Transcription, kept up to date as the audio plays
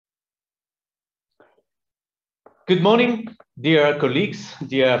Good morning, dear colleagues,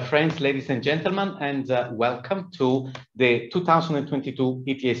 dear friends, ladies and gentlemen, and welcome to the 2022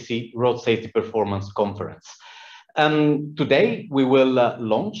 ETSC Road Safety Performance Conference. Today, we will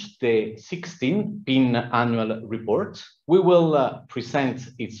launch the 16th PIN annual report. We will present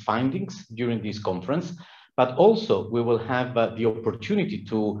its findings during this conference, but also we will have the opportunity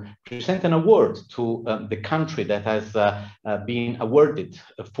to present an award to the country that has been awarded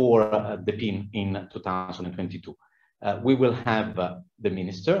for the PIN in 2022. We will have the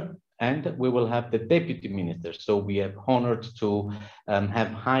minister and we will have the deputy minister. So we have honored to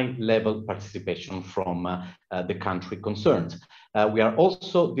have high-level participation from the country concerned. We are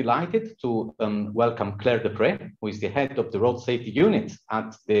also delighted to welcome Claire Depre, who is the head of the Road Safety Unit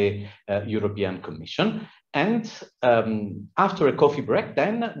at the European Commission. And after a coffee break,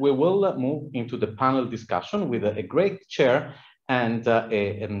 then we will move into the panel discussion with a great chair and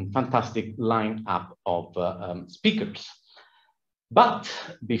a fantastic lineup of speakers. But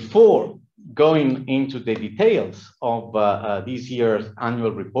before going into the details of this year's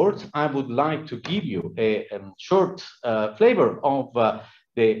annual report, I would like to give you a short flavor of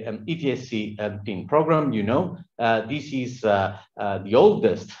the ETSC PIN program. You know, this is the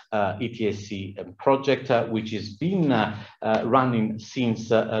oldest ETSC project, which has been running since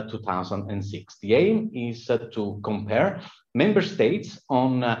 2006. The aim is to compare member states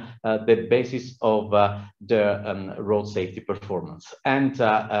on the basis of the road safety performance. And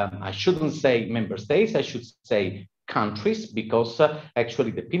I shouldn't say member states, I should say countries, because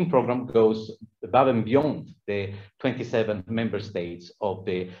actually the PIN program goes above and beyond the 27 member states of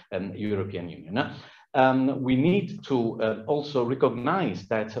the European Union. We need to also recognize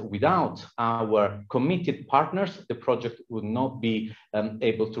that without our committed partners, the project would not be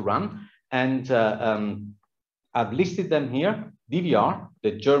able to run. And I've listed them here: DVR,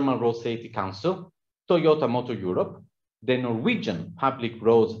 the German Road Safety Council, Toyota Motor Europe, the Norwegian Public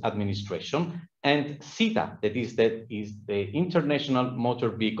Roads Administration, and CETA, that is the International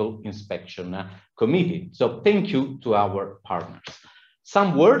Motor Vehicle Inspection Committee. So thank you to our partners.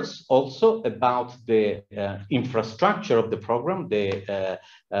 Some words also about the infrastructure of the program, the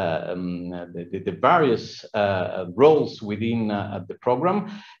various roles within the program,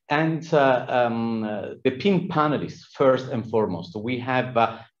 and the PIN panelists first and foremost. We have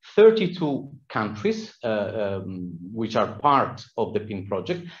 32 countries which are part of the PIN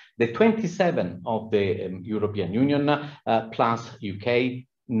project, the 27 of the European Union, plus UK,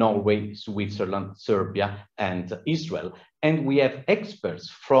 Norway, Switzerland, Serbia, and Israel. And we have experts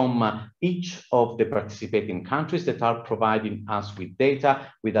from each of the participating countries that are providing us with data,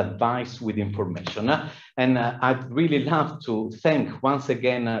 with advice, with information. And I'd really love to thank once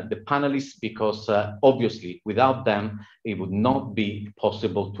again the panelists, because obviously without them, it would not be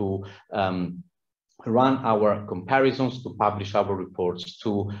possible to run our comparisons, to publish our reports,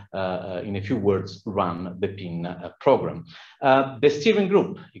 to, in a few words, run the PIN program. The steering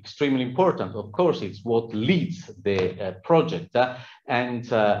group, extremely important, of course, it's what leads the project. And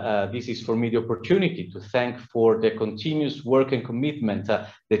this is for me the opportunity to thank for the continuous work and commitment,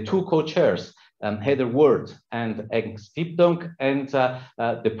 the two co-chairs, Heather Ward and Eng Stipdonk, and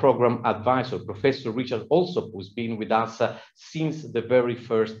the program advisor, Professor Richard Alsop, who's been with us since the very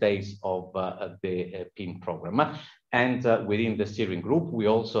first days of the PIN program. And within the steering group, we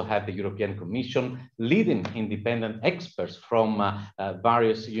also have the European Commission leading independent experts from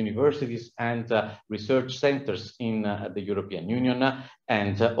various universities and research centers in the European Union,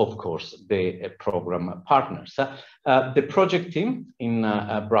 and of course, the program partners. The project team in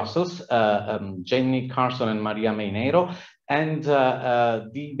Brussels, Jenny Carson and Maria Meinero, and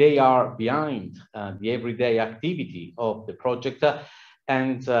they are behind the everyday activity of the project.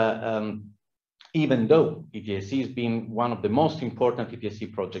 And even though ETSC has been one of the most important ETSC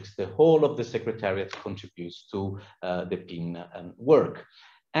projects, the whole of the Secretariat contributes to the PIN work.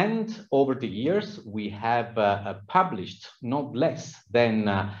 And over the years, we have published not less than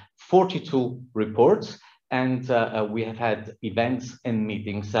 42 reports, and we have had events and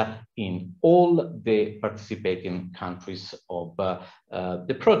meetings in all the participating countries of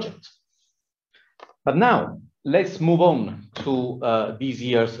the project. But now, let's move on to this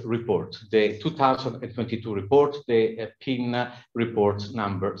year's report, the 2022 report, the PIN report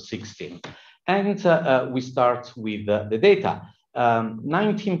number 16. And we start with the data.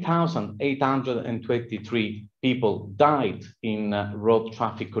 19,823 people died in road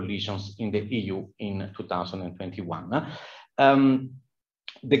traffic collisions in the EU in 2021.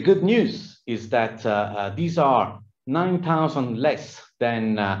 The good news is that these are 9,000 less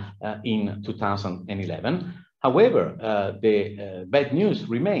than in 2011. However, the bad news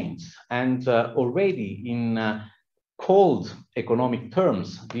remains, and already in cold economic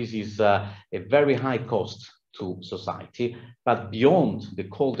terms, this is a very high cost to society. But beyond the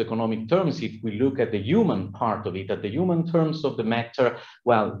cold economic terms, if we look at the human part of it, at the human terms of the matter,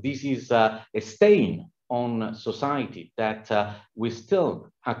 well, this is a stain on society that we still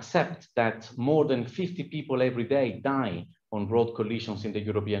accept that more than 50 people every day die on road collisions in the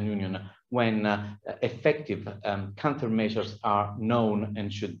European Union when effective countermeasures are known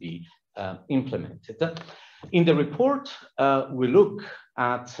and should be implemented. In the report, we look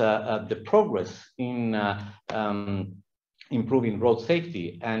at the progress in improving road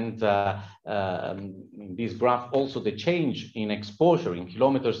safety, and in this graph also the change in exposure in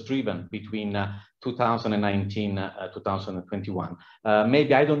kilometers driven between 2019 2021.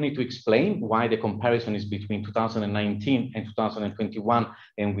 Maybe I don't need to explain why the comparison is between 2019 and 2021,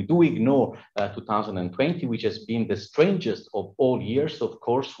 and we do ignore 2020, which has been the strangest of all years, of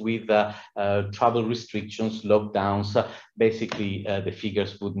course, with travel restrictions, lockdowns. Basically, the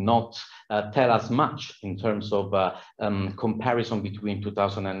figures would not tell us much in terms of comparison between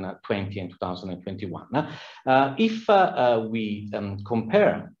 2020 and 2021. If we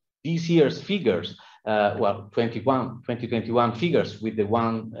compare this year's figures, well, 2021 figures with the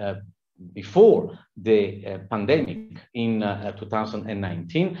one before the pandemic in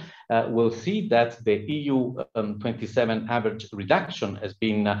 2019, we'll see that the EU 27 average reduction has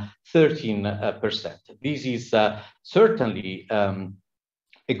been 13%. This is certainly a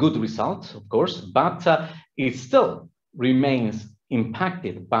good result, of course, but it still remains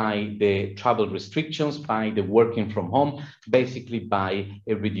impacted by the travel restrictions, by the working from home, basically by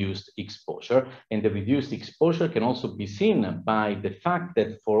a reduced exposure. And the reduced exposure can also be seen by the fact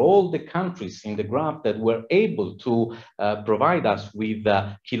that for all the countries in the graph that were able to provide us with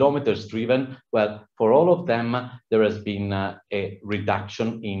kilometers driven, well, for all of them, there has been a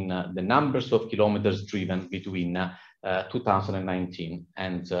reduction in the numbers of kilometers driven between 2019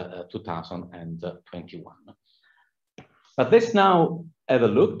 and 2021. But let's now have a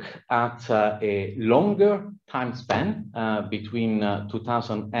look at a longer time span between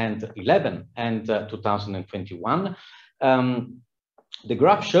 2011 and 2021. The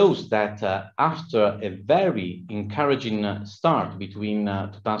graph shows that after a very encouraging start between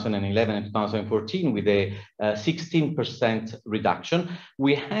 2011 and 2014 with a 16% reduction,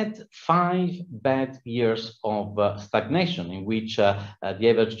 we had 5 bad years of stagnation in which the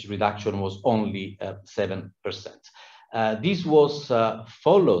average reduction was only 7%. This was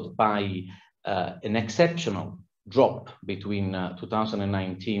followed by an exceptional drop between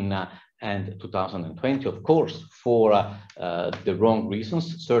 2019 and 2020, of course, for the wrong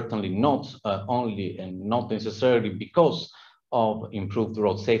reasons, certainly not only and not necessarily because of improved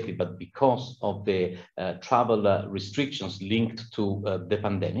road safety, but because of the travel restrictions linked to the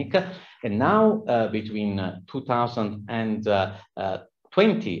pandemic. And now between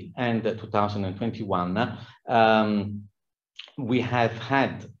 2020 and 2021, we have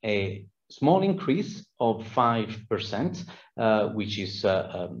had a small increase of 5%, which is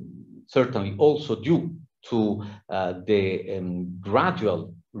certainly also due to the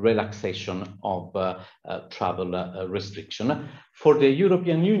gradual relaxation of travel restriction. For the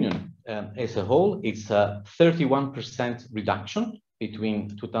European Union as a whole, it's a 31% reduction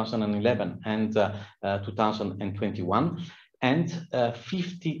between 2011 and 2021, and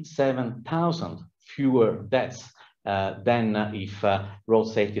 57,000 fewer deaths than if road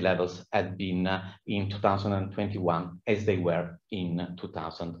safety levels had been in 2021 as they were in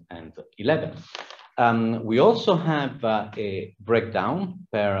 2011. We also have a breakdown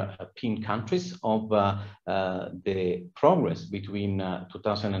per PIN countries of the progress between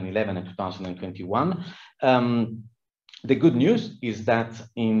 2011 and 2021. The good news is that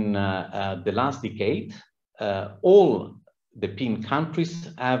in the last decade, all the PIN countries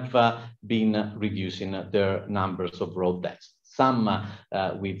have been reducing their numbers of road deaths. Some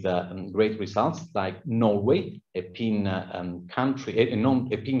with great results, like Norway, a PIN country,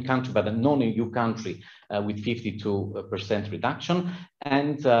 a PIN country, but a non-EU country with 52% reduction,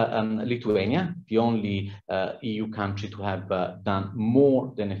 and Lithuania, the only EU country to have done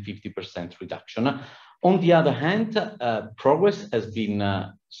more than a 50% reduction. On the other hand, progress has been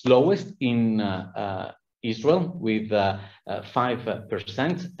slowest in Israel with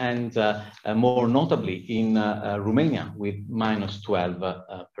 5%, and more notably in Romania with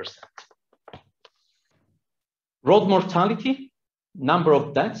 -12%. Road mortality number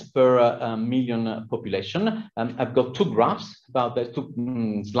of deaths per million population. I've got two graphs about that, two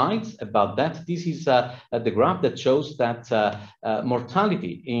slides about that. This is the graph that shows that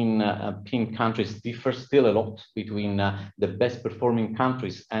mortality in PIN countries differs still a lot between the best performing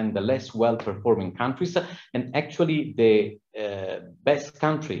countries and the less well performing countries. And actually the best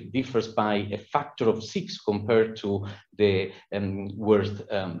country differs by a factor of 6 compared to the worst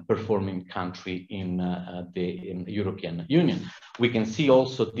performing country in the European Union. We can see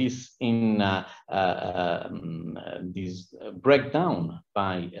also this in this breakdown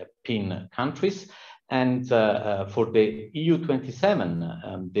by PIN countries. And for the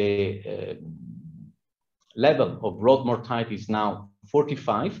EU27, the level of road mortality is now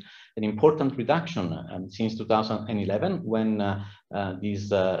 45, an important reduction since 2011, when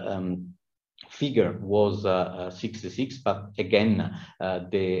this figure was 66, but again,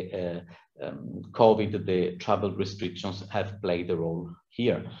 the COVID, the travel restrictions have played a role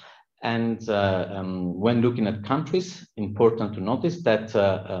here. And when looking at countries, important to notice that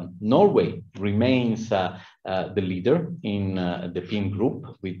Norway remains the leader in the PIN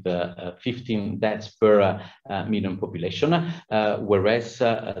group with 15 deaths per million population, whereas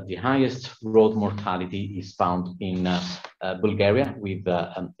the highest road mortality is found in Bulgaria with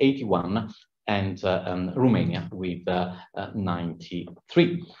 81 and Romania with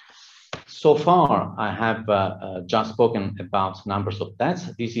 93. So far, I have just spoken about numbers of deaths.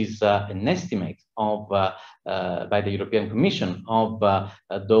 This is an estimate of by the European Commission of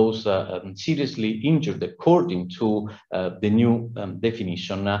those seriously injured according to the new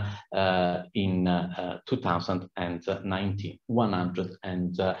definition in 2019,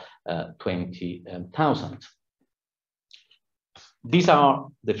 120,000. These are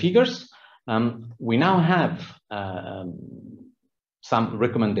the figures. We now have some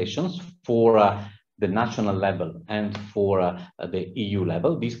recommendations for the national level and for the EU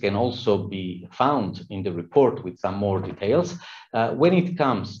level. This can also be found in the report with some more details. When it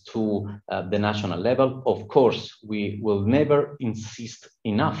comes to the national level, of course, we will never insist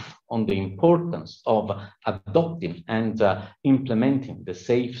enough on the importance of adopting and implementing the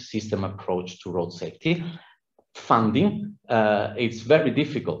safe system approach to road safety. Funding, it's very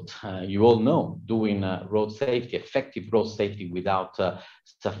difficult. You all know, doing road safety, effective road safety without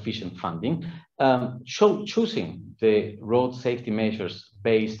sufficient funding. Choosing the road safety measures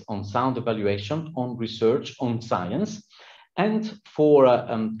based on sound evaluation, on research, on science. And for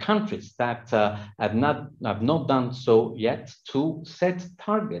countries that have not done so yet, to set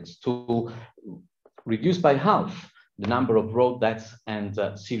targets to reduce by half the number of road deaths and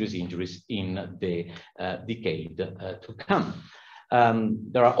serious injuries in the decade to come.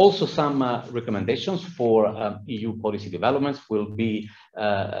 There are also some recommendations for EU policy developments. We'll be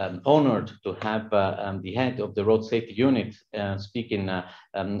honored to have the head of the road safety unit speaking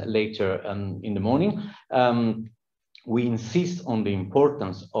later in the morning. We insist on the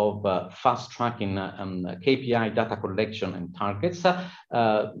importance of fast-tracking KPI data collection and targets.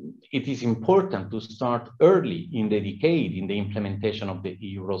 It is important to start early in the decade in the implementation of the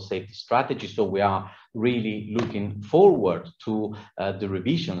EU road safety strategy. So we are really looking forward to the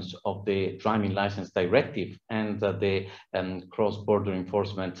revisions of the driving license directive and the cross-border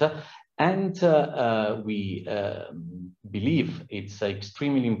enforcement. And we believe it's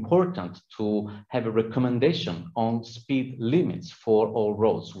extremely important to have a recommendation on speed limits for all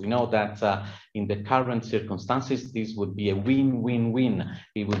roads. We know that in the current circumstances, this would be a win-win-win.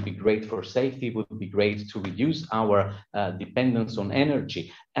 It would be great for safety, it would be great to reduce our dependence on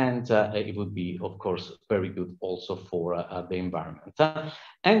energy, and it would be, of course, very good also for the environment.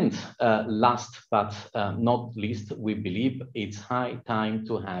 And last but not least, we believe it's high time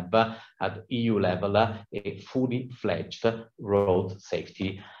to have at EU level a fully fledged road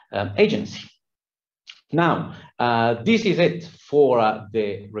safety agency. Now, this is it for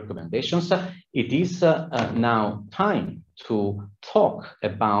the recommendations. It is now time to talk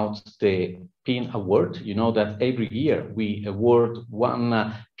about the PIN award. You know that every year we award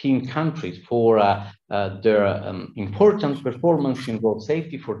one PIN country for their important performance in road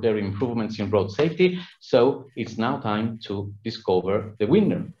safety, for their improvements in road safety. So it's now time to discover the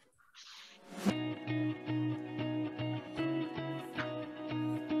winner.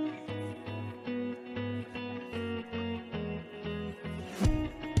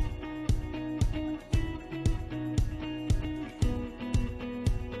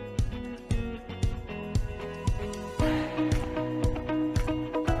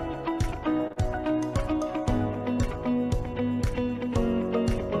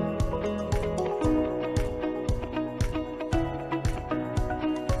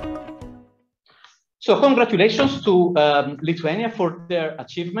 So congratulations to Lithuania for their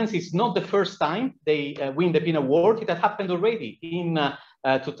achievements. It's not the first time they win the PIN award. It had happened already in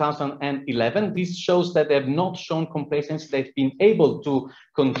 2011. This shows that they have not shown complacency. They've been able to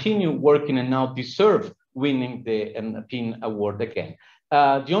continue working and now deserve winning the PIN award again.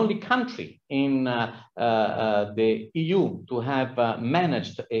 The only country in the EU to have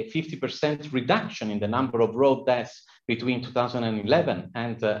managed a 50% reduction in the number of road deaths between 2011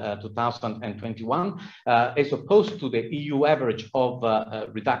 and 2021, as opposed to the EU average of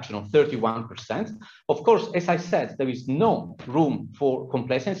reduction of 31%. Of course, as I said, there is no room for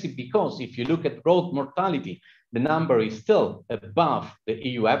complacency, because if you look at road mortality, the number is still above the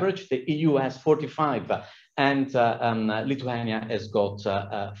EU average. The EU has 45, and Lithuania has got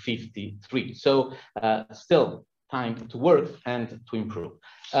 53. So still time to work and to improve.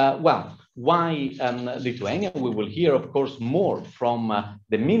 Well, why Lithuania? We will hear, of course, more from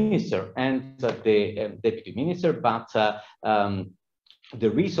the minister and the deputy minister, but the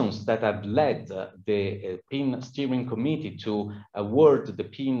reasons that have led the PIN steering committee to award the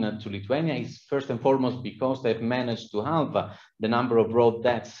PIN to Lithuania is first and foremost because they've managed to halve the number of road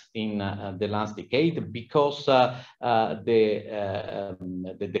deaths in the last decade, because the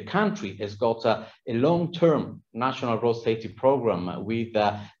country has got a long-term national road safety program with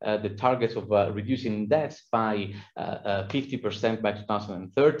the targets of reducing deaths by 50% by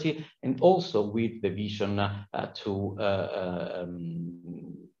 2030, and also with the vision to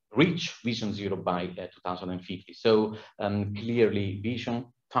reach Vision Zero by 2050. So clearly vision,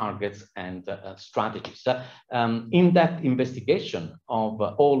 targets, and strategies. In that investigation of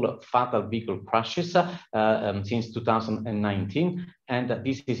all fatal vehicle crashes since 2019, and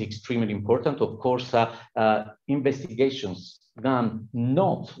this is extremely important, of course, investigations done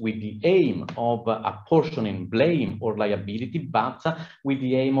not with the aim of apportioning blame or liability, but with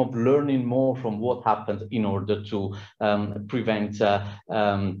the aim of learning more from what happened in order to prevent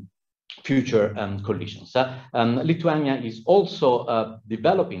future collisions. Lithuania is also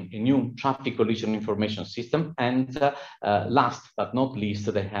developing a new traffic collision information system, and last but not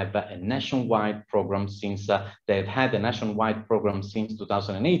least, they have a nationwide program since they've had a nationwide program since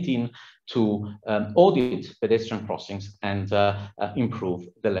 2018 to audit pedestrian crossings and improve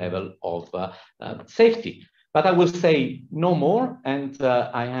the level of safety. But I will say no more, and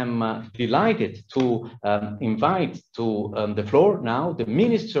I am delighted to invite to the floor now the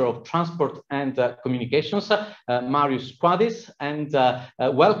Minister of Transport and Communications, Marius Quadis, and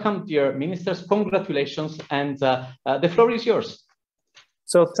welcome, dear ministers. Congratulations, and the floor is yours.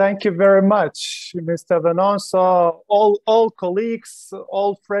 So thank you very much, Mr. Venoso, all colleagues,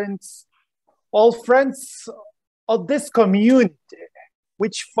 all friends of this community,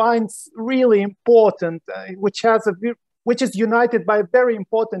 which finds really important, which is united by a very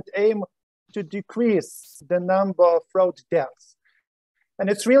important aim to decrease the number of road deaths. And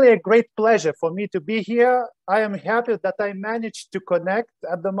it's really a great pleasure for me to be here. I am happy that I managed to connect.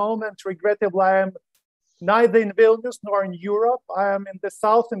 At the moment, regrettably, I am neither in Vilnius nor in Europe. I am in the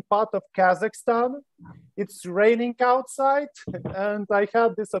southern part of Kazakhstan. It's raining outside, and I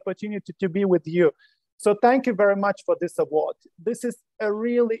have this opportunity to be with you. So thank you very much for this award. This is a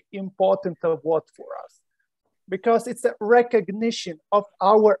really important award for us because it's a recognition of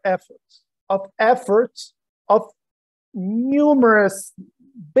our efforts of numerous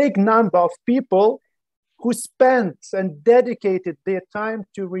big number of people who spent and dedicated their time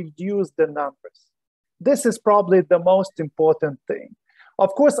to reduce the numbers. This is probably the most important thing.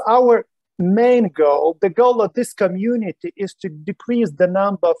 Of course, our main goal, the goal of this community, is to decrease the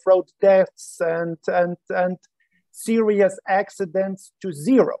number of road deaths and serious accidents to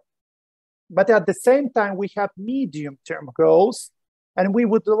zero. But at the same time, we have medium-term goals, and we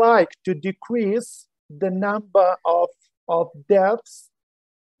would like to decrease the number of deaths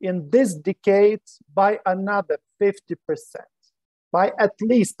in this decade by another 50%, by at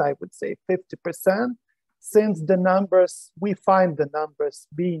least, I would say, 50%, since we find the numbers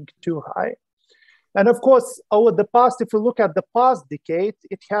being too high. And of course, over the past, if we look at the past decade,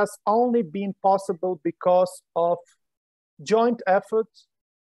 it has only been possible because of joint efforts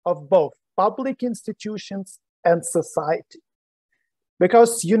of both public institutions and society.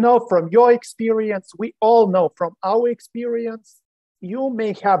 Because you know from your experience, we all know from our experience, you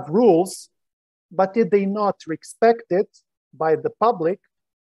may have rules, but if they're not respected by the public,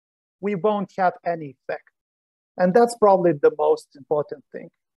 we won't have any effect. And that's probably the most important thing.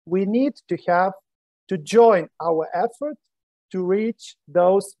 We need to join our effort to reach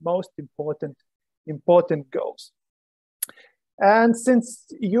those most important goals. And since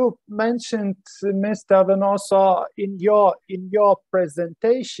you mentioned, Mr. Venoso, in your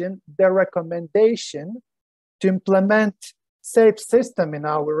presentation, the recommendation to implement safe system in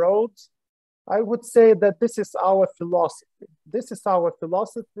our roads, I would say that this is our philosophy. This is our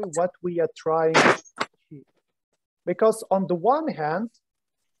philosophy, what we are trying to achieve. Because on the one hand,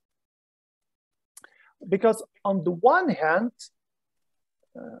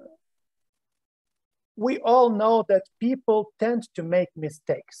 we all know that people tend to make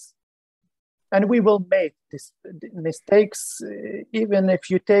mistakes. And we will make these mistakes even if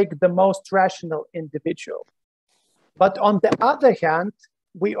you take the most rational individual. But on the other hand,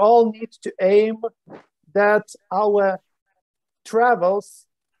 we all need to aim that our travels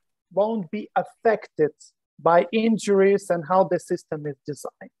won't be affected by injuries and how the system is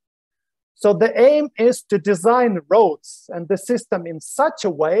designed. So the aim is to design roads and the system in such a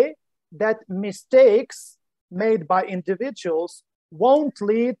way that mistakes made by individuals won't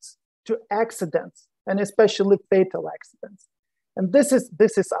lead to accidents, and especially fatal accidents. And this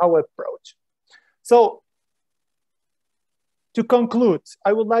is our approach. So to conclude,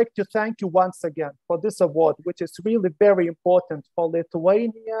 I would like to thank you once again for this award, which is really very important for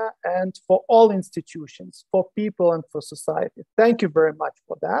Lithuania and for all institutions, for people and for society. Thank you very much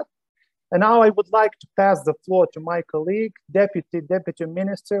for that. And now I would like to pass the floor to my colleague, Deputy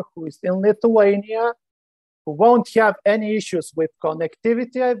Minister, who is in Lithuania, who won't have any issues with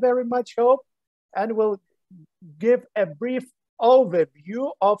connectivity, I very much hope, and will give a brief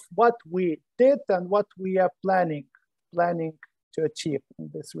overview of what we did and what we are planning to achieve in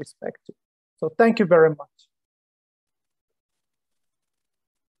this respect. So thank you very much.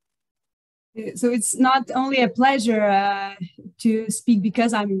 So it's not only a pleasure to speak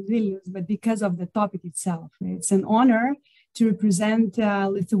because I'm in Vilnius, but because of the topic itself. It's an honor to represent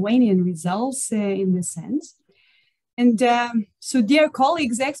Lithuanian results in this sense. And so dear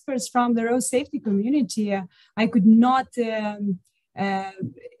colleagues, experts from the road safety community, I could not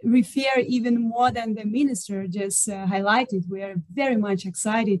refer even more than the minister just highlighted. We are very much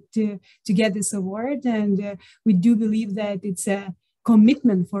excited to get this award, and we do believe that it's a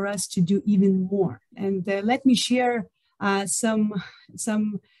commitment for us to do even more. And let me share some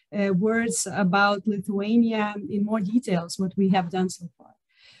words about Lithuania in more details, what we have done so far.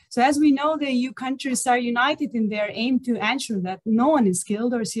 So as we know, the EU countries are united in their aim to ensure that no one is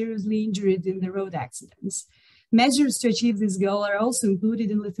killed or seriously injured in the road accidents. Measures to achieve this goal are also included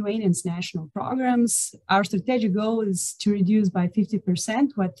in Lithuania's national programs. Our strategic goal is to reduce by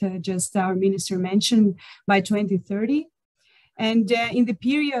 50%, what just our minister mentioned, by 2030. And in the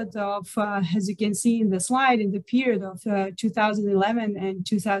period of, as you can see in the slide, in the period of 2011 and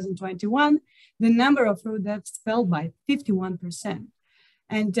 2021, the number of road deaths fell by 51%.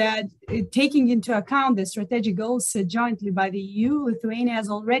 And taking into account the strategic goals jointly by the EU, Lithuania has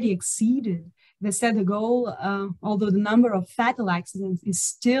already exceeded the set goal, although the number of fatal accidents is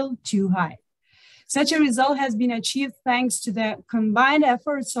still too high. Such a result has been achieved thanks to the combined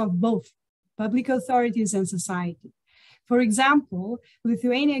efforts of both public authorities and society. For example,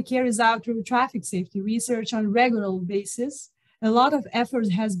 Lithuania carries out road traffic safety research on a regular basis. A lot of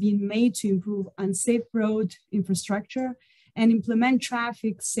effort has been made to improve unsafe road infrastructure and implement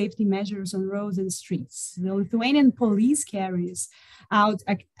traffic safety measures on roads and streets. The Lithuanian police carries out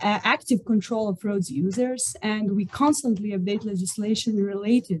active control of roads users, and we constantly update legislation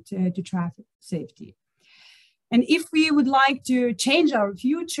related to traffic safety. And if we would like to change our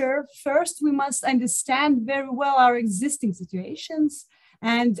future, first we must understand very well our existing situations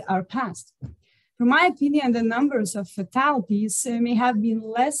and our past. From my opinion, the numbers of fatalities may have been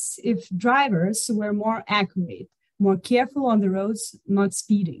less if drivers were more accurate, more careful on the roads, not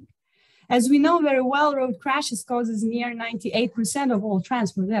speeding. As we know very well, road crashes causes near 98% of all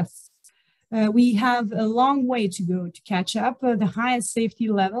transport deaths. We have a long way to go to catch up the highest safety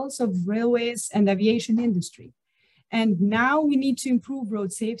levels of railways and aviation industry. And now we need to improve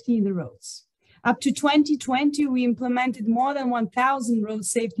road safety in the roads. Up to 2020, we implemented more than 1,000 road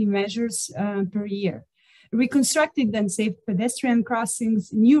safety measures per year. Reconstructed and safe pedestrian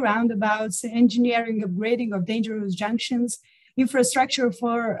crossings, new roundabouts, engineering upgrading of dangerous junctions, infrastructure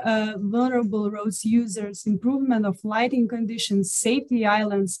for vulnerable roads users, improvement of lighting conditions, safety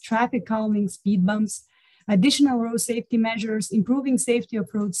islands, traffic calming, speed bumps, additional road safety measures, improving safety of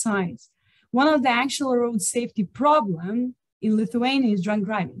road signs. One of the actual road safety problem in Lithuania is drunk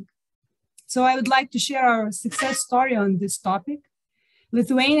driving. So I would like to share our success story on this topic.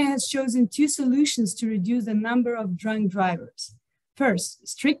 Lithuania has chosen two solutions to reduce the number of drunk drivers. First,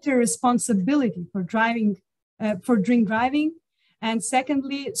 stricter responsibility for drink driving, and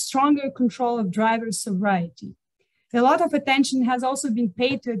secondly, stronger control of driver sobriety. A lot of attention has also been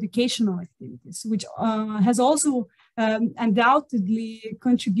paid to educational activities, which has also undoubtedly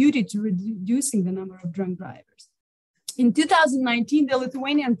contributed to reducing the number of drunk drivers. In 2019, the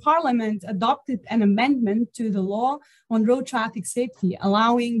Lithuanian parliament adopted an amendment to the law on road traffic safety,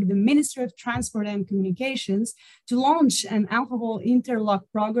 allowing the Ministry of Transport and Communications to launch an alcohol interlock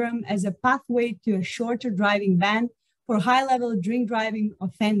program as a pathway to a shorter driving ban for high-level drink driving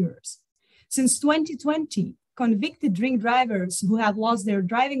offenders. Since 2020, convicted drink drivers who have lost their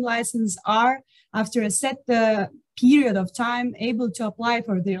driving license are, after a set period of time, able to apply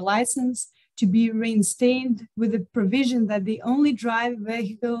for their license to be reinstated with the provision that they only drive a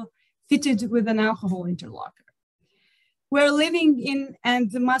vehicle fitted with an alcohol interlocker. We're living in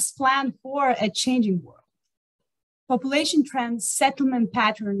and must plan for a changing world. Population trends, settlement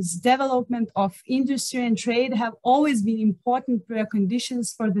patterns, development of industry and trade have always been important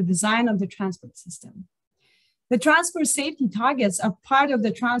preconditions for the design of the transport system. The transport safety targets are part of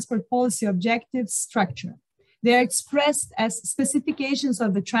the transport policy objectives structure. They are expressed as specifications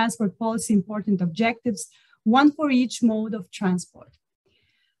of the transport policy important objectives, one for each mode of transport.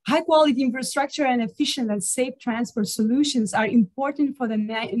 High quality infrastructure and efficient and safe transport solutions are important for the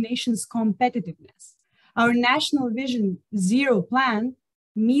nation's competitiveness. Our National Vision Zero plan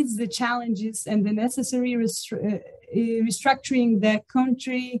meets the challenges and the necessary restructuring the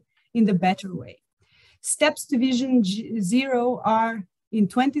country in the better way. Steps to Vision Zero are in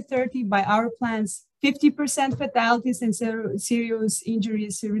 2030 by our plans, 50% fatalities and serious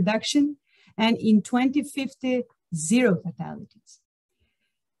injuries reduction, and in 2050, 0 fatalities.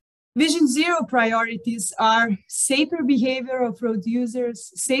 Vision Zero priorities are safer behavior of road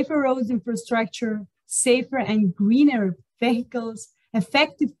users, safer road infrastructure, safer and greener vehicles,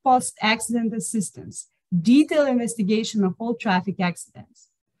 effective post-accident assistance, detailed investigation of all traffic accidents.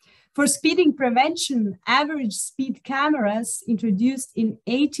 For speeding prevention, average speed cameras introduced in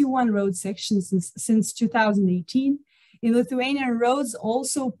 81 road sections since 2018. In Lithuanian roads,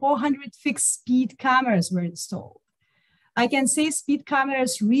 also 400 fixed speed cameras were installed. I can say speed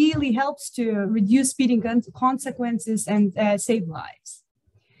cameras really helps to reduce speeding consequences and save lives.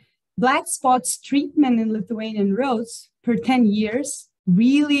 Black spots treatment in Lithuanian roads per 10 years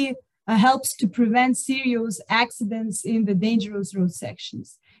really helps to prevent serious accidents in the dangerous road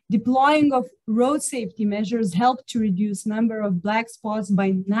sections. Deploying of road safety measures help to reduce number of black spots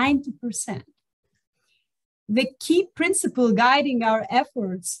by 90%. The key principle guiding our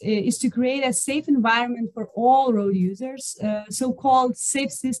efforts is to create a safe environment for all road users, so-called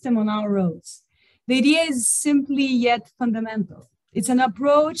safe system on our roads. The idea is simply yet fundamental. It's an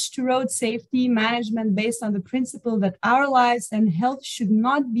approach to road safety management based on the principle that our lives and health should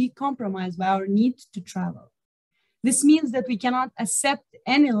not be compromised by our need to travel. This means that we cannot accept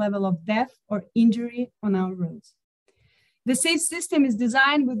any level of death or injury on our roads. The safe system is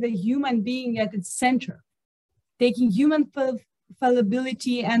designed with the human being at its center, taking human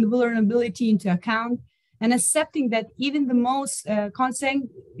fallibility and vulnerability into account and accepting that even the most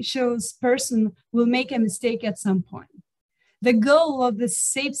conscientious person will make a mistake at some point. The goal of the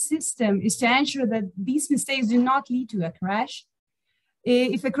safe system is to ensure that these mistakes do not lead to a crash.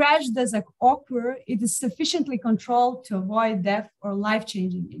 If a crash does occur, it is sufficiently controlled to avoid death or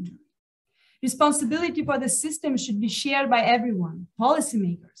life-changing injury. Responsibility for the system should be shared by everyone: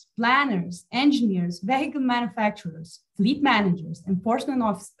 policymakers, planners, engineers, vehicle manufacturers, fleet managers, enforcement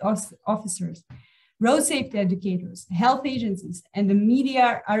officers, road safety educators, health agencies, and the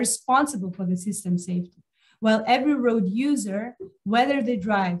media are responsible for the system safety, while every road user, whether they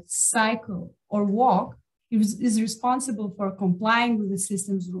drive, cycle, or walk, is responsible for complying with the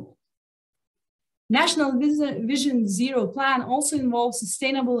system's rules. National Vision Zero plan also involves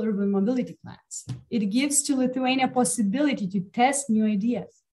sustainable urban mobility plans. It gives to Lithuania possibility to test new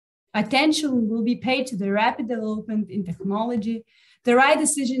ideas. Attention will be paid to the rapid development in technology. The right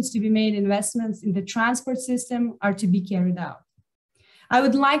decisions to be made, investments in the transport system are to be carried out. I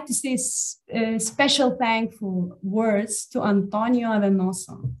would like to say special thankful words to Antonio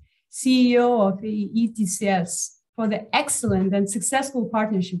Avenoso, CEO of ETSC, for the excellent and successful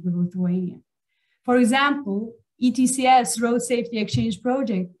partnership with Lithuania. For example, ETSC Road Safety Exchange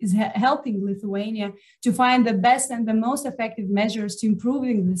Project is helping Lithuania to find the best and the most effective measures to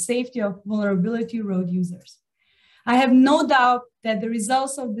improving the safety of vulnerability road users. I have no doubt that the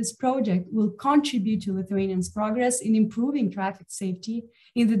results of this project will contribute to Lithuanians' progress in improving traffic safety,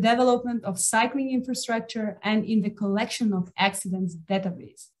 in the development of cycling infrastructure, and in the collection of accidents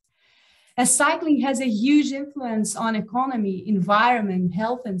database. As cycling has a huge influence on economy, environment,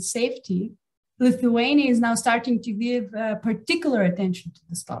 health, and safety, Lithuania is now starting to give particular attention to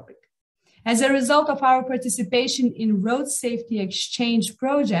this topic. As a result of our participation in road safety exchange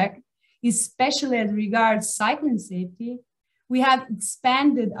project, especially as regards cycling safety, we have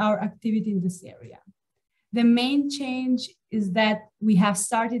expanded our activity in this area. The main change is that we have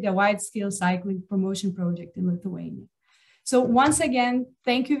started a wide-scale cycling promotion project in Lithuania. So once again,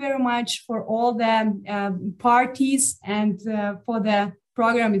 thank you very much for all the parties and for the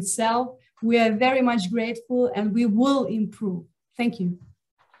program itself. We are very much grateful and we will improve. Thank you.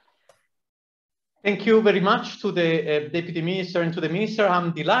 Thank you very much to the Deputy Minister and to the Minister.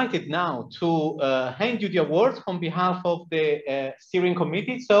 I'm delighted now to hand you the award on behalf of the steering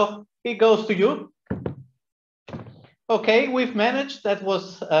committee. So it goes to you. Okay, we've managed. That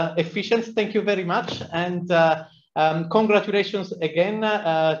was efficient. Thank you very much. And congratulations again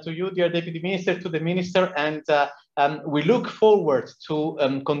to you, dear Deputy Minister, to the Minister. And we look forward to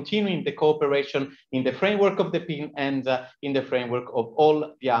continuing the cooperation in the framework of the PIN and in the framework of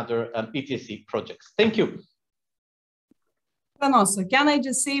all the other ETSC projects. Thank you. And also, can I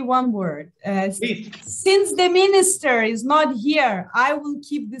just say one word? Since the Minister is not here, I will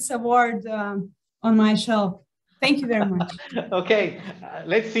keep this award on my shelf. Thank you very much. Okay,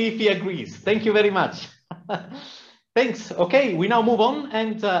 let's see if he agrees. Thank you very much. Thanks. Okay, we now move on,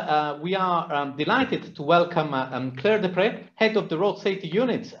 and we are delighted to welcome Claire Depre, Head of the Road Safety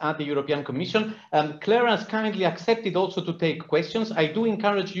Unit at the European Commission. Claire has kindly accepted also to take questions. I do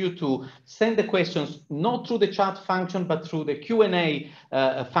encourage you to send the questions not through the chat function, but through the Q&A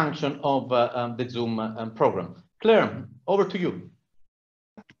function of the Zoom program. Claire, over to you.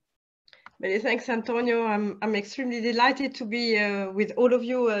 Many thanks, Antonio. I'm extremely delighted to be with all of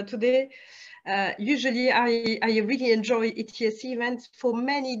you today. Usually, I really enjoy ETSC events for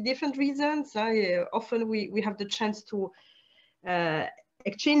many different reasons. Often we have the chance to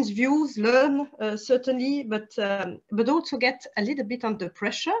exchange views, learn certainly, but also get a little bit under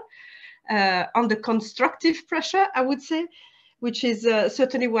pressure, under constructive pressure, I would say, which is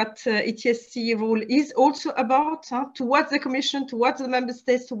certainly what ETSC role is also about, towards the Commission, towards the Member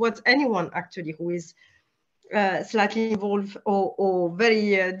States, towards anyone actually who is slightly involved or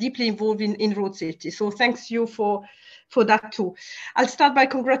very deeply involved in road safety. So thanks you for that too. I'll start by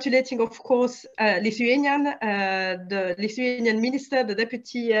congratulating, of course, the Lithuanian minister, the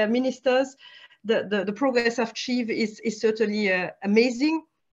deputy ministers. The progress achieved is certainly amazing.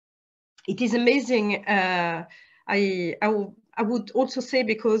 It is amazing. I would also say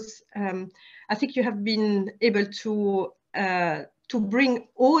because I think you have been able to bring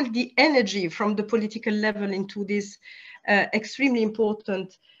all the energy from the political level into this extremely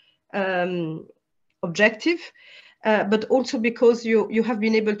important objective, but also because you have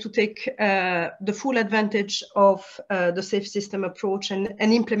been able to take the full advantage of the safe system approach and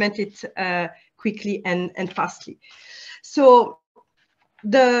implement it quickly and fastly. So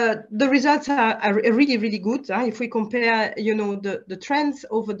the results are really, really good. If we compare, the trends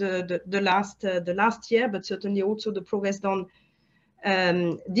over the last year, but certainly also the progress done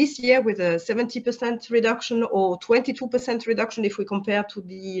this year with a 70% reduction or 22% reduction if we compare to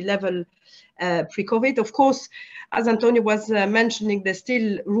the level pre-COVID. Of course, as Antonio was mentioning, there's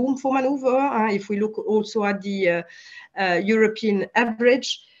still room for maneuver. If we look also at the European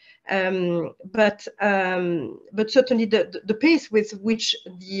average, but certainly the pace with which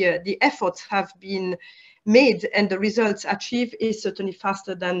the efforts have been made and the results achieved is certainly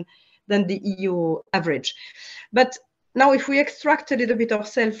faster than the EU average. But now, if we extract a little bit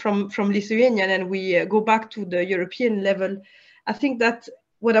ourselves from Lithuania and we go back to the European level, I think that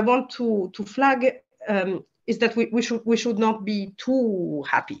what I want to flag is that we should not be too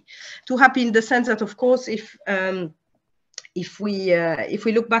happy in the sense that, of course, if we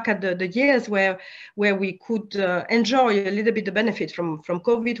look back at the years where we could enjoy a little bit the benefit from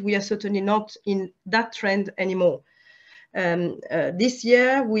COVID, we are certainly not in that trend anymore. This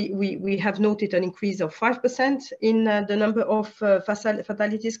year, we have noted an increase of 5% in the number of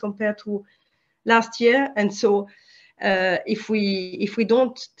fatalities compared to last year. And so if we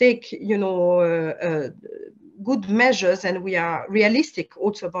don't take, good measures and we are realistic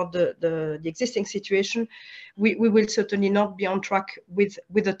also about the existing situation, we will certainly not be on track with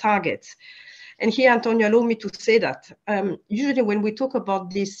the targets. And here, Antonio, allow me to say that usually when we talk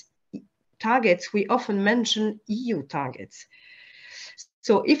about these targets, we often mention EU targets.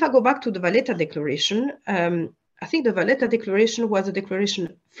 So if I go back to the Valletta Declaration, I think the Valletta Declaration was a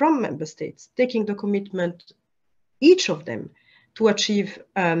declaration from member states taking the commitment, each of them, to achieve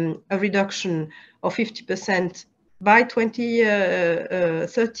a reduction of 50% by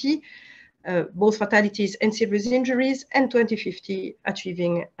 2030 both fatalities and serious injuries, and 2050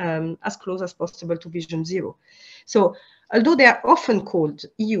 achieving as close as possible to Vision Zero. So although they are often called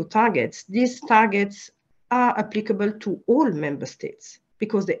EU targets, these targets are applicable to all member states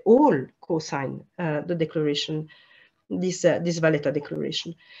because they all co-sign the declaration, this Valletta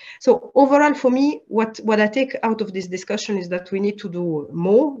Declaration. So overall, for me, what I take out of this discussion is that we need to do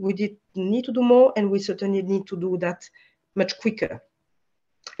more. We need to do more, and we certainly need to do that much quicker.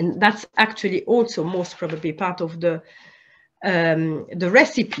 And that's actually also most probably part of the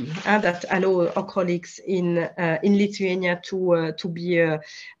recipe that allow our colleagues in Lithuania to be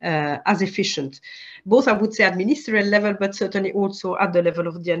as efficient, both I would say at ministerial level, but certainly also at the level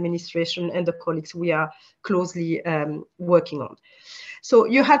of the administration and the colleagues we are closely working on. So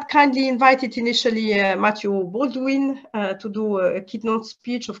you had kindly invited initially Matthew Baldwin to do a keynote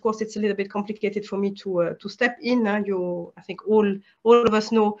speech. Of course, it's a little bit complicated for me to step in. I think all of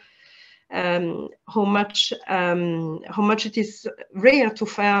us know how much it is rare to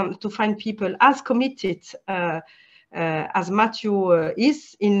find people as committed as Matthew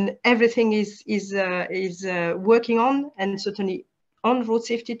is in everything is working on, and certainly on road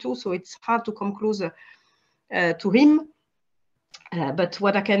safety too. So it's hard to come closer to him. But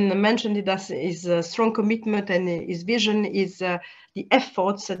what I can mention is a strong commitment, and his vision is the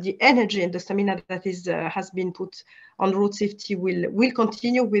efforts, the energy, and the stamina that has been put on road safety will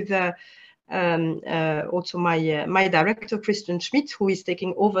continue with also my director, Christian Schmidt, who is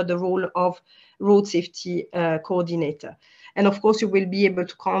taking over the role of road safety coordinator. And of course, you will be able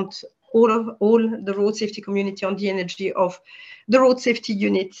to count all the road safety community on the energy of the road safety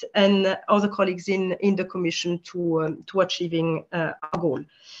unit and other colleagues in the Commission to achieving our goal.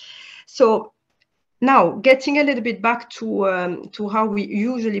 So now, getting a little bit back to how we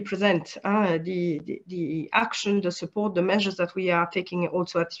usually present the action, the support, the measures that we are taking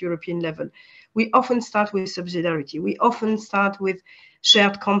also at European level. We often start with subsidiarity. We often start with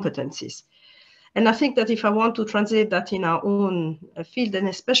shared competencies. And I think that if I want to translate that in our own field, and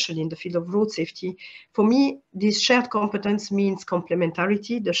especially in the field of road safety, for me, this shared competence means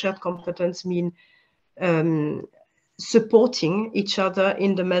complementarity. The shared competence means supporting each other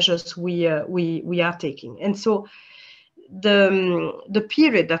in the measures we are taking. And so the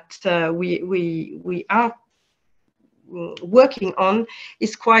period that we are working on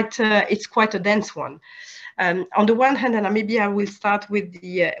is quite a dense one. On the one hand, and maybe I will start with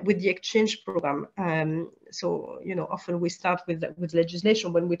the exchange program. So often we start with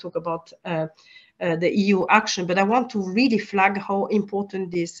legislation when we talk about the EU action, but I want to really flag how important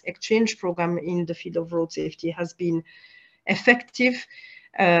this exchange program in the field of road safety has been effective.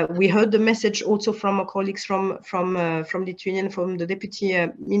 We heard the message also from our colleagues from Lithuania, from the deputy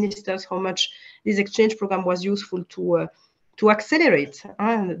ministers, how much this exchange program was useful to accelerate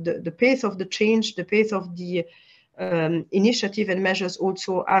the pace of the change, the pace of the initiative and measures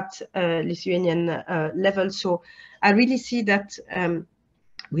also at Lithuanian level. So I really see that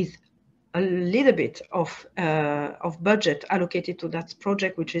with a little bit of budget allocated to that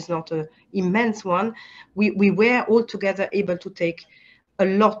project, which is not an immense one, we were altogether able to take a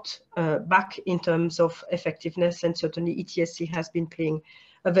lot back in terms of effectiveness, and certainly ETSC has been playing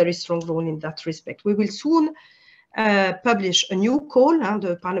a very strong role in that respect. We will soon publish a new call, and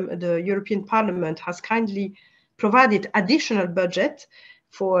the European Parliament has kindly provided additional budget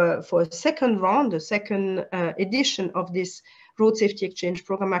for a second round, a second edition of this road safety exchange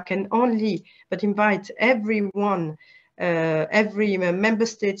program. I can only but invite everyone, every member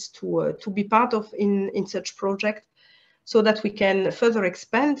states to be part of in such project, so that we can further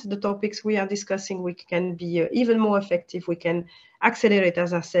expand the topics we are discussing. We can be even more effective. We can accelerate,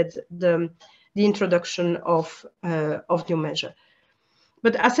 as I said, the introduction of new measure.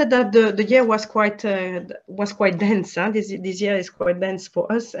 But I said that the year was quite dense. This year is quite dense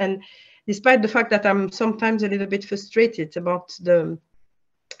for us, and despite the fact that I'm sometimes a little bit frustrated about the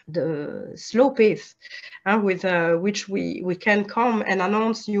slow pace with which we can come and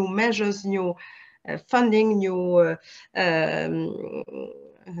announce new measures, new funding, new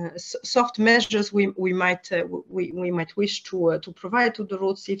soft measures we might wish to provide to the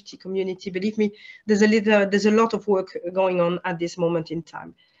road safety community. Believe me, there's a lot of work going on at this moment in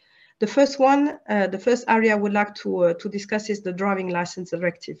time. The first area I would like to discuss is the driving license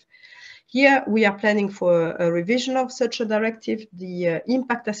directive. Here we are planning for a revision of such a directive. The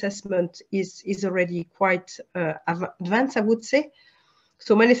impact assessment is already quite advanced, I would say.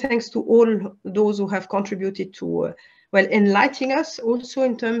 So many thanks to all those who have contributed to enlightening us also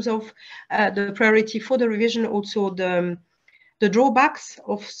in terms of the priority for the revision, also the drawbacks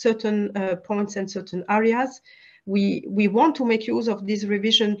of certain points and certain areas. we want to make use of this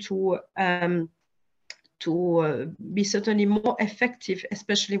revision to be certainly more effective,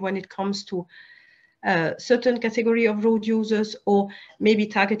 especially when it comes to certain category of road users, or maybe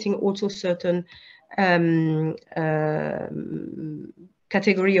targeting also certain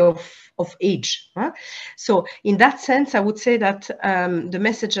category of age. So in that sense, I would say that the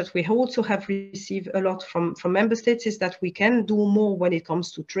message that we also have received a lot from member states is that we can do more when it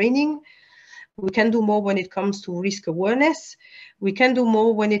comes to training. We can do more when it comes to risk awareness. We can do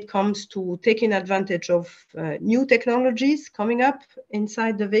more when it comes to taking advantage of new technologies coming up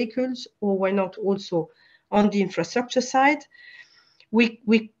inside the vehicles, or why not also on the infrastructure side. We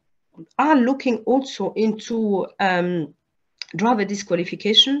are looking also into driver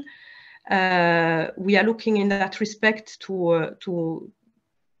disqualification. We are looking in that respect to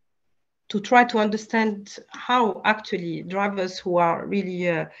try to understand how actually drivers who are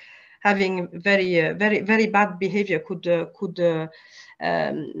really having very bad behavior could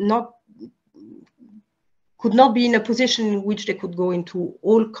not be in a position in which they could go into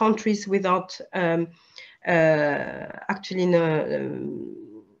all countries without actually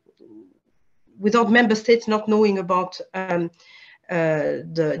without member states not knowing about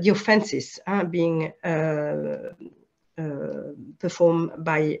the offences being performed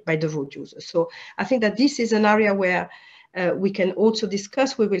by the road users. So I think that this is an area where we can also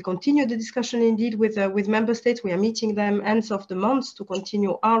discuss. We will continue the discussion indeed with member states. We are meeting them ends of the month to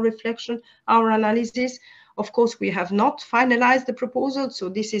continue our reflection, our analysis. Of course, we have not finalized the proposal, so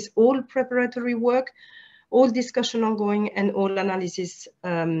this is all preparatory work, all discussion ongoing, and all analysis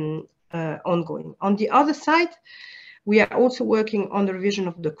ongoing. On the other side, we are also working on the revision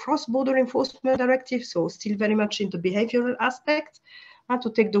of the cross-border enforcement directive, so still very much in the behavioral aspect. To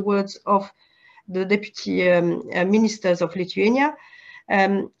take the words of the deputy ministers of Lithuania.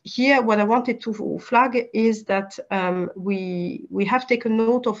 Here, what I wanted to flag is that we have taken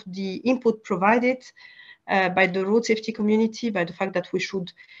note of the input provided by the road safety community, by the fact that we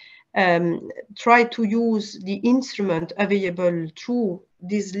should try to use the instrument available through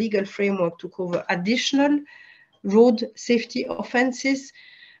this legal framework to cover additional road safety offences,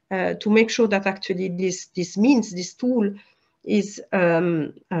 to make sure that actually this tool is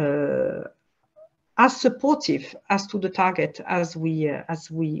as supportive as to the target as we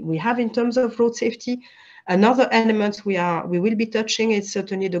have in terms of road safety. Another element we will be touching is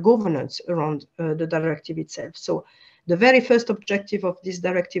certainly the governance around the directive itself. So the very first objective of this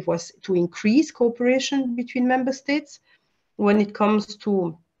directive was to increase cooperation between member states when it comes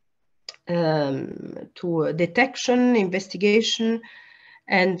to detection, investigation,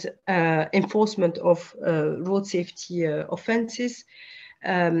 and enforcement of road safety offences.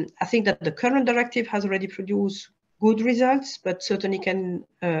 I think that the current directive has already produced good results, but certainly can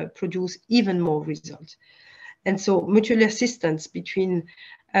produce even more results. And so mutual assistance between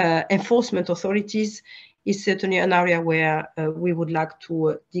enforcement authorities is certainly an area where we would like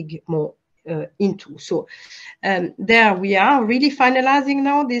to dig more into. So there we are really finalizing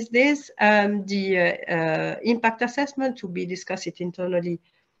now these days the impact assessment to be discussed internally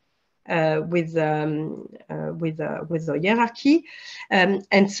with the hierarchy,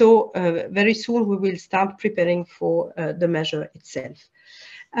 and so very soon we will start preparing for the measure itself.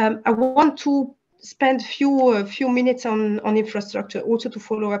 I want to spend few minutes on infrastructure, also to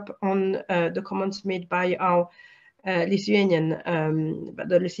follow up on the comments made by our Lithuanian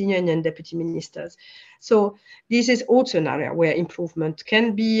deputy ministers. So this is also an area where improvement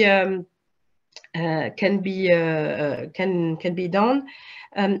can be done.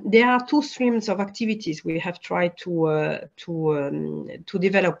 There are two streams of activities we have tried to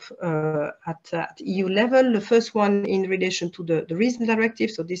develop at EU level. The first one in relation to the recent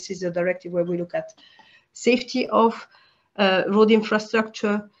directive. So this is a directive where we look at safety of road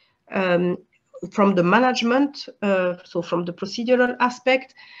infrastructure from the management, so from the procedural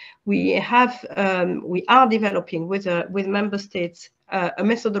aspect. We are developing with member states a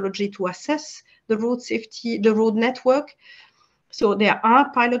methodology to assess the road safety, the road network. So there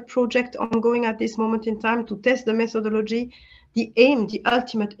are pilot projects ongoing at this moment in time to test the methodology. The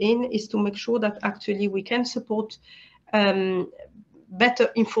ultimate aim is to make sure that actually we can support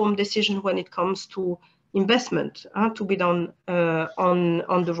better informed decision when it comes to investment to be done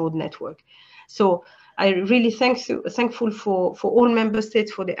on the road network. So I really thankful for all member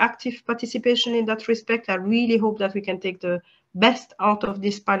states for the active participation in that respect. I really hope that we can take the best out of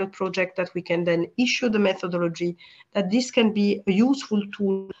this pilot project, that we can then issue the methodology, that this can be a useful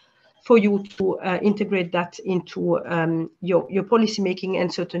tool for you to integrate that into your policy making,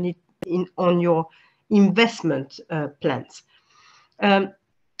 and certainly on your investment plans.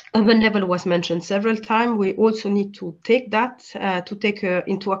 Urban level was mentioned several times. We also need to take that,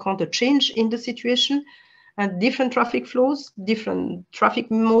 into account a change in the situation, and different traffic flows, different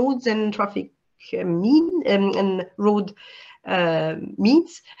traffic modes and traffic and road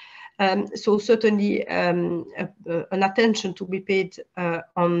means. So certainly an attention to be paid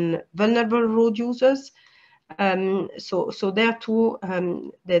on vulnerable road users. So there too,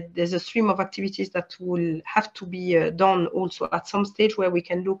 there's a stream of activities that will have to be done also at some stage, where we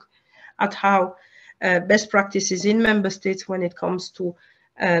can look at how best practices in member states when it comes to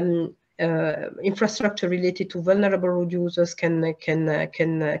infrastructure related to vulnerable road users can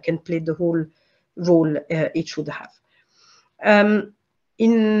play the whole role it should have. From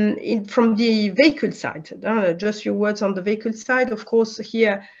the vehicle side, just a few words on the vehicle side. Of course,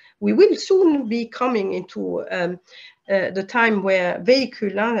 here we will soon be coming into the time where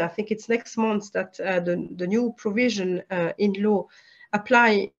vehicle, I think it's next month that the new provision in law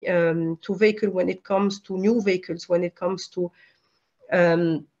apply to vehicle when it comes to new vehicles, when it comes to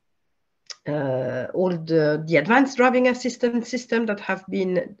all the advanced driving assistance system that have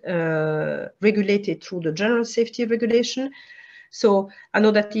been regulated through the general safety regulation. So I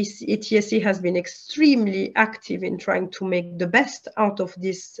know that ETSC has been extremely active in trying to make the best out of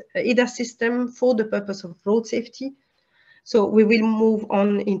this EDAS system for the purpose of road safety. So we will move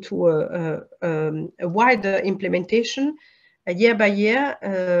on into a wider implementation year by year,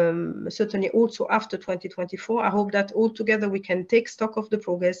 certainly also after 2024. I hope that all together we can take stock of the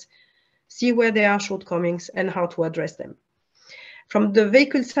progress, see where there are shortcomings and how to address them. From the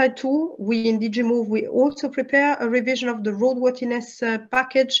vehicle side too, we in DG Move, we also prepare a revision of the roadworthiness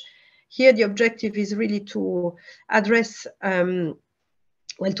package. Here the objective is really to address, well,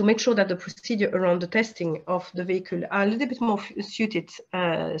 to make sure that the procedure around the testing of the vehicle are a little bit more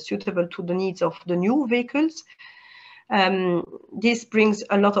suitable to the needs of the new vehicles. This brings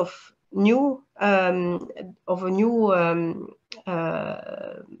a lot of new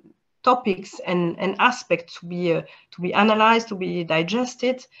topics and aspects to be analyzed, to be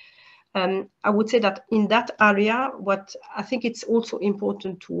digested. I would say that in that area, what I think it's also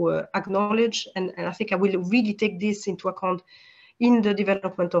important to acknowledge, and I think I will really take this into account in the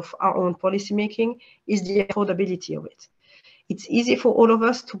development of our own policy making, is the affordability of it. It's easy for all of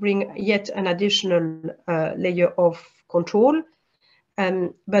us to bring yet an additional layer of control,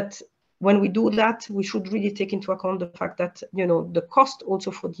 but when we do that, we should really take into account the fact that, you know, the cost also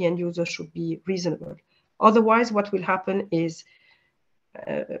for the end user should be reasonable. Otherwise, what will happen is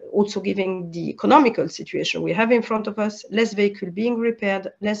also giving the economical situation we have in front of us, less vehicle being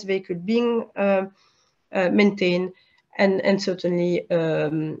repaired, less vehicle being maintained, and certainly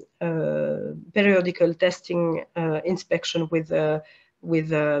periodical testing, inspection with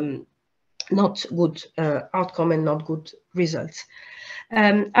not good outcome and not good results.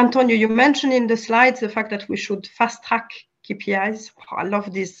 Antonio, you mentioned in the slides the fact that we should fast track KPIs. I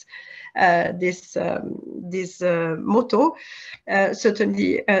love this motto.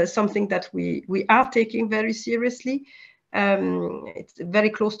 Certainly something that we are taking very seriously. It's very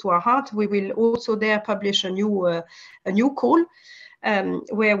close to our heart. We will also there publish a new call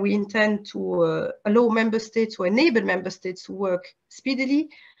where we intend to allow member states, or enable member states to work speedily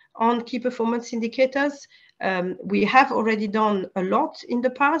on key performance indicators. We have already done a lot in the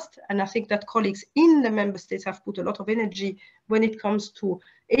past, and I think that colleagues in the member states have put a lot of energy when it comes to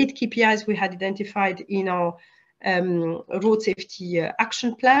 8 KPIs we had identified in our road safety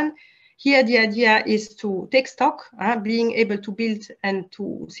action plan. Here, the idea is to take stock, being able to build and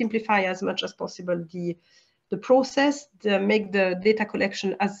to simplify as much as possible the process, make the data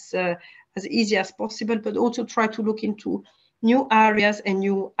collection as easy as possible, but also try to look into new areas and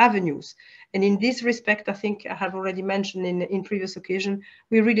new avenues. And in this respect, I think I have already mentioned in previous occasion,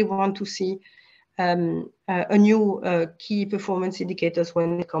 we really want to see a new key performance indicators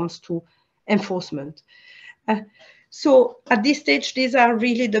when it comes to enforcement. So at this stage, these are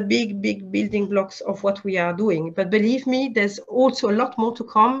really the big building blocks of what we are doing. But believe me, there's also a lot more to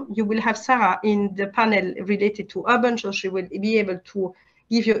come. You will have Sarah in the panel related to urban, so she will be able to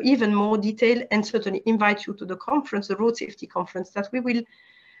give you even more detail and certainly invite you to the conference, the road safety conference that we will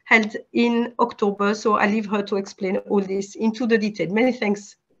held in October. So I leave her to explain all this into the detail. Many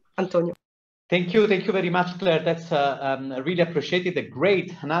thanks, Antonio. Thank you very much, Claire. That's really appreciated. A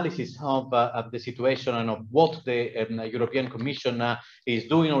great analysis of the situation and of what the European Commission is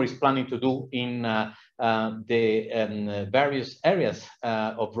doing or is planning to do in the various areas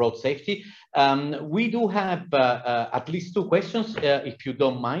of road safety. We do have at least 2 questions, if you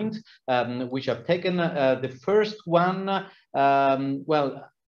don't mind, which I've taken. The first one, well,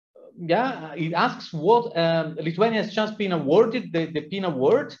 yeah, it asks what Lithuania has just been awarded the PIN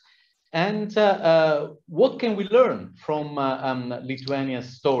award, and what can we learn from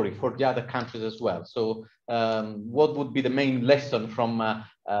Lithuania's story for the other countries as well? So what would be the main lesson from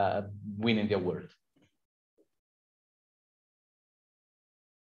winning the award?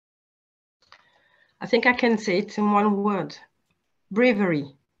 I think I can say it in one word: bravery.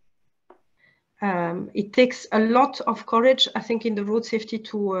 It takes a lot of courage, I think, in the road safety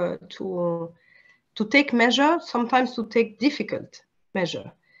to take measure, sometimes to take difficult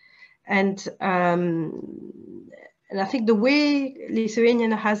measure. And I think the way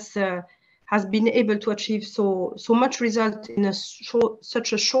Lithuania has been able to achieve so much result in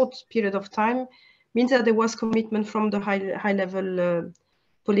such a short period of time means that there was commitment from the high level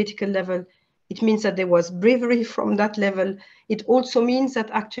political level. It means that there was bravery from that level. It also means that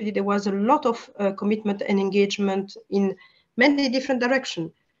actually there was a lot of commitment and engagement in many different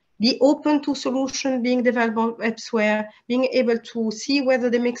directions. Be open to solutions being developed elsewhere, being able to see whether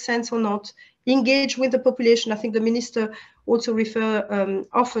they make sense or not, engage with the population. I think the minister also refer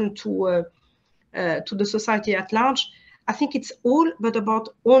often to the society at large. I think it's all but about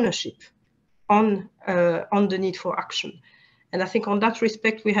ownership on the need for action. And I think on that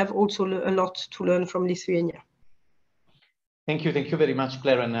respect, we have also a lot to learn from Lithuania. Thank you very much,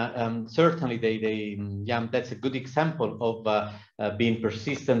 Claire. And certainly, yeah, that's a good example of being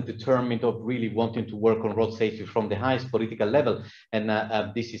persistent, determined, of really wanting to work on road safety from the highest political level. And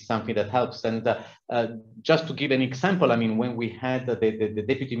this is something that helps. And just to give an example, I mean, when we had the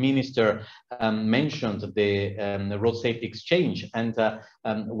deputy minister mentioned the road safety exchange, and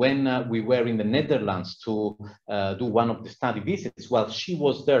when we were in the Netherlands to do one of the study visits, well, she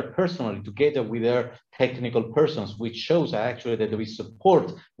was there personally together with her technical persons, which shows actually that there is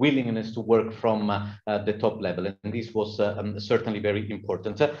support, willingness to work from the top level, and this was certainly very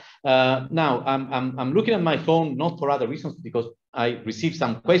important. Now I'm looking at my phone, not for other reasons, because I received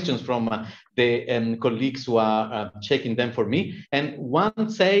some questions from the colleagues who are checking them for me, and one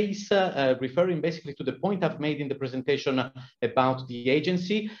says, referring basically to the point I've made in the presentation about the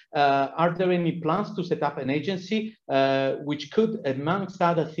agency, are there any plans to set up an agency which could, amongst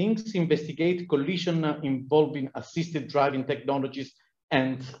other things, investigate collision involving assisted driving technologies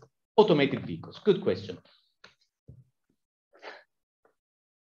and automated vehicles? Good question.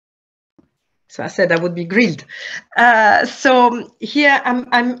 So I said I would be grilled. So here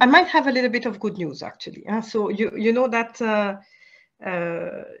I might have a little bit of good news actually. So you know that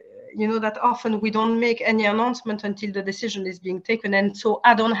often we don't make any announcement until the decision is being taken, and so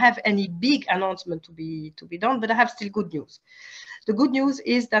I don't have any big announcement to be done, but I have still good news. The good news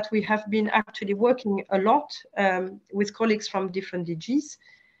is that we have been actually working a lot with colleagues from different DGs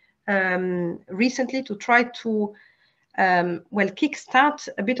recently to try to kickstart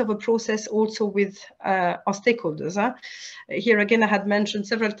a bit of a process also with our stakeholders. Here again, I had mentioned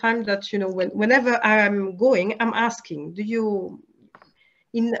several times that whenever I'm going, I'm asking,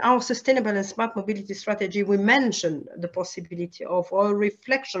 in our sustainable and smart mobility strategy, we mention the possibility of or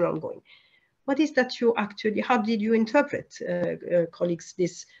reflection ongoing. What is that you actually, how did you interpret, colleagues,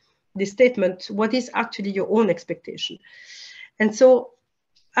 this statement? What is actually your own expectation? And so,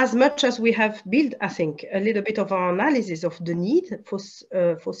 as much as we have built, I think, a little bit of our analysis of the need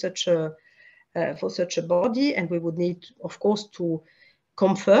for such a body, and we would need, of course, to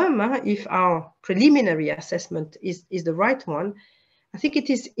confirm if our preliminary assessment is the right one. I think it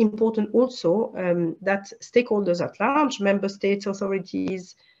is important also that stakeholders at large, member states,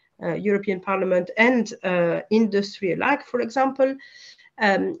 authorities, European Parliament, and industry alike, for example,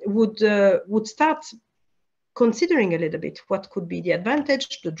 would start considering a little bit what could be the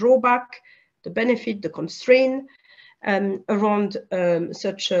advantage, the drawback, the benefit, the constraint around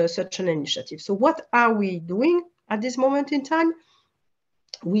such an initiative. So what are we doing at this moment in time?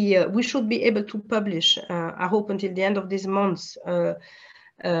 We should be able to publish, I hope until the end of this month,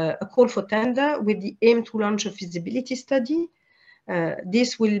 a call for tender with the aim to launch a feasibility study.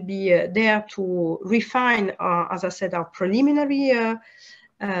 This will be there to refine, as I said, our preliminary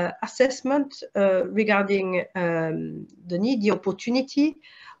assessment regarding the need, the opportunity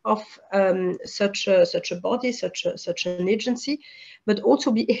of such a body, such an agency, but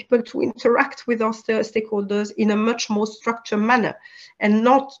also be able to interact with our stakeholders in a much more structured manner, and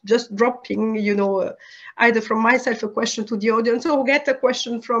not just dropping, either from myself a question to the audience or get a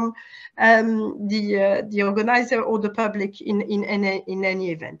question from the organizer or the public in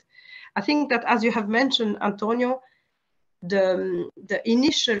any event. I think that, as you have mentioned, Antonio, the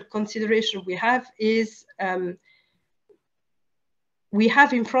initial consideration we have is we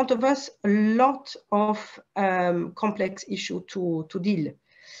have in front of us a lot of complex issues to deal.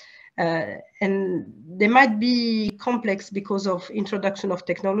 And they might be complex because of introduction of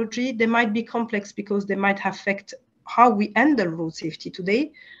technology. They might be complex because they might affect how we handle road safety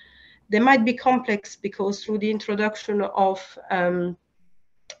today. They might be complex because through the introduction of,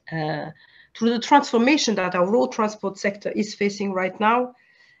 through the transformation that our road transport sector is facing right now,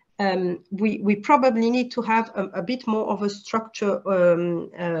 we probably need to have a bit more of a structure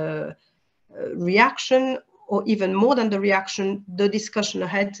reaction, or even more than the reaction, the discussion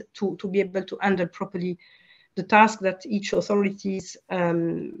ahead to be able to handle properly the task that each authorities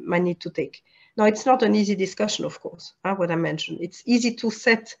might need to take. Now, it's not an easy discussion, of course, what I mentioned. It's easy to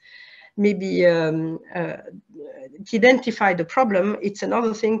set, maybe to identify the problem. It's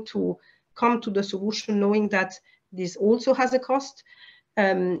another thing to come to the solution knowing that this also has a cost.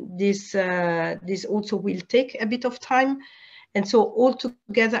 This also will take a bit of time. And so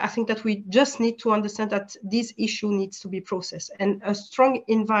altogether, I think that we just need to understand that this issue needs to be processed, and a strong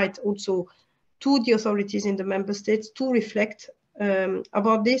invite also to the authorities in the member states to reflect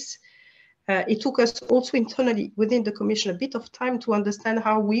about this. It took us also internally within the Commission a bit of time to understand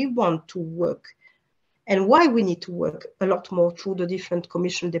how we want to work and why we need to work a lot more through the different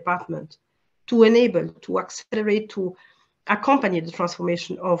Commission departments to enable, to accelerate, to accompany the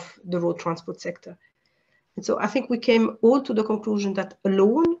transformation of the road transport sector. And so I think we came all to the conclusion that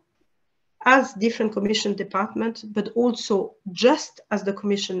alone, as different Commission departments, but also just as the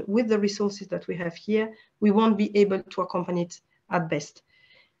Commission with the resources that we have here, we won't be able to accompany it at best.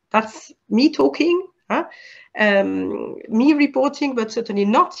 That's me talking, me reporting, but certainly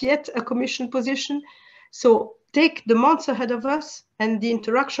not yet a Commission position. So take the months ahead of us and the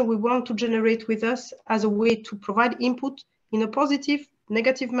interaction we want to generate with us as a way to provide input in a positive,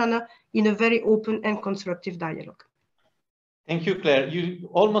 negative manner, in a very open and constructive dialogue. Thank you, Claire. You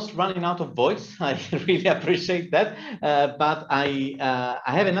almost running out of voice. I really appreciate that. But I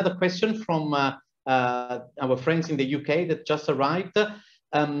have another question from our friends in the UK that just arrived.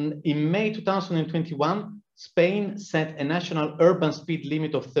 In May 2021, Spain set a national urban speed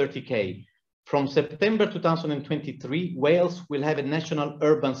limit of 30 km. From September 2023, Wales will have a national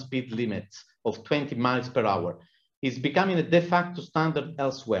urban speed limit of 20 miles per hour. It's becoming a de facto standard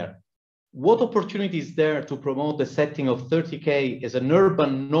elsewhere. What opportunity is there to promote the setting of 30 km as an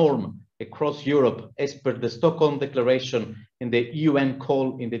urban norm across Europe as per the Stockholm Declaration and the UN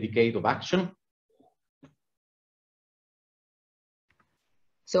call in the Decade of Action?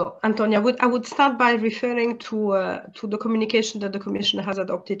 So, Antonia, I would start by referring to the communication that the Commission has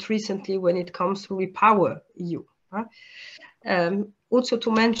adopted recently when it comes to Repower EU. Also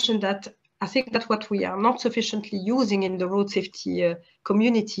to mention that I think that what we are not sufficiently using in the road safety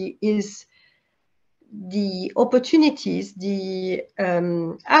community is the opportunities, the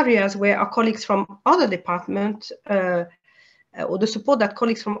areas where our colleagues from other departments or the support that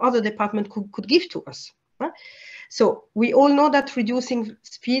colleagues from other departments could give to us. So we all know that reducing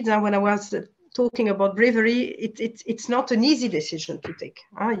speeds, and when I was talking about bravery, it's not an easy decision to take.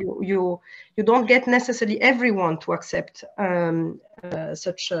 You don't get necessarily everyone to accept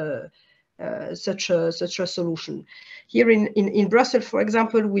such a solution. Here in Brussels, for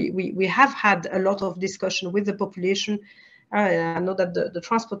example, we have had a lot of discussion with the population. I know that the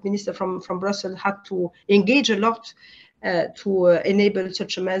transport minister from Brussels had to engage a lot to enable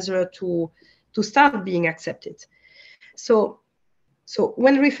such a measure to start being accepted. So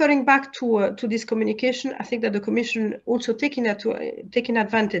when referring back to this communication, I think that the Commission also taking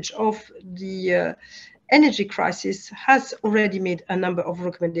advantage of the energy crisis has already made a number of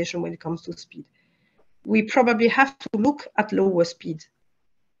recommendations when it comes to speed. We probably have to look at lower speed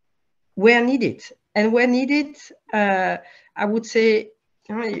where needed. And where needed, I would say,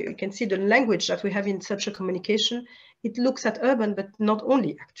 you can see the language that we have in such a communication. It looks at urban, but not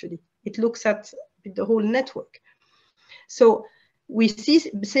only actually. It looks at the whole network. So we see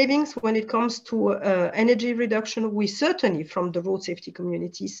savings when it comes to energy reduction. We certainly, from the road safety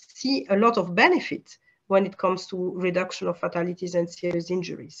community, see a lot of benefit when it comes to reduction of fatalities and serious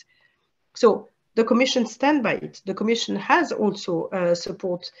injuries. So the Commission stands by it. The Commission has also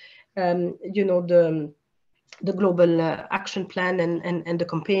support, the global action plan and the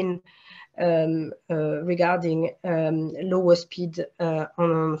campaign regarding lower speed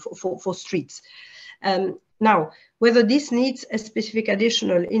for streets. Now, whether this needs a specific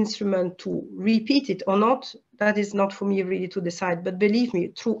additional instrument to repeat it or not, that is not for me really to decide. But believe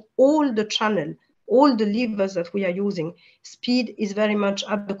me, through all the channel, all the levers that we are using, speed is very much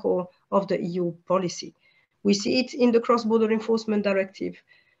at the core of the EU policy. We see it in the Cross-Border Enforcement Directive.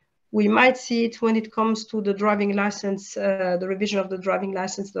 We might see it when it comes to the driving license, the revision of the Driving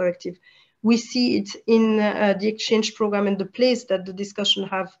License Directive. We see it in the exchange program and the place that the discussion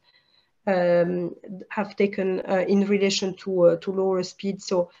have have taken in relation to lower speed.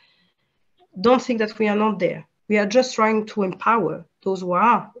 So don't think that we are not there. We are just trying to empower those who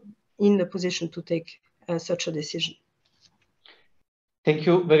are in the position to take such a decision. Thank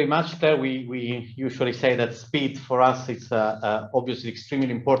you very much, Claire. We usually say that speed for us is obviously extremely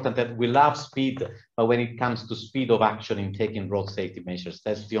important, that we love speed, but when it comes to speed of action in taking road safety measures,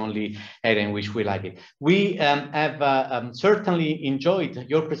 that's the only area in which we like it. We have certainly enjoyed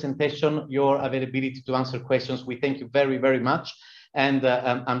your presentation, your availability to answer questions. We thank you very, very much. And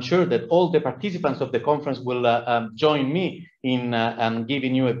I'm sure that all the participants of the conference will join me in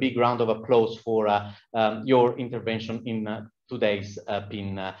giving you a big round of applause for your intervention in today's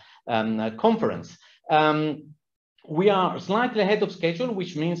PIN conference. We are slightly ahead of schedule,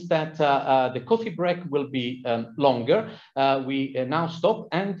 which means that the coffee break will be longer. We now stop,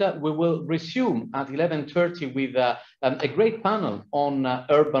 and we will resume at 11:30 with a great panel on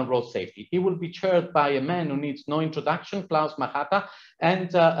urban road safety. It will be chaired by a man who needs no introduction, Klaus Machata, and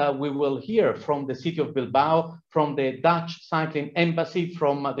we will hear from the city of Bilbao, from the Dutch Cycling Embassy,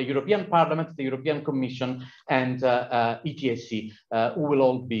 from the European Parliament, the European Commission, and ETSC, who will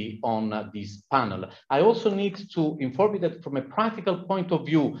all be on this panel. I also need to inform you that from a practical point of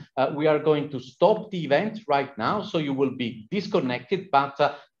view, we are going to stop the event right now, so you will be disconnected, but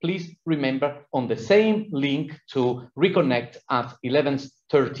please remember on the same link to reconnect at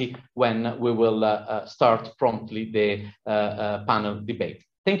 11:30 when we will start promptly the panel debate.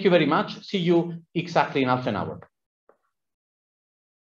 Thank you very much. See you exactly in half an hour.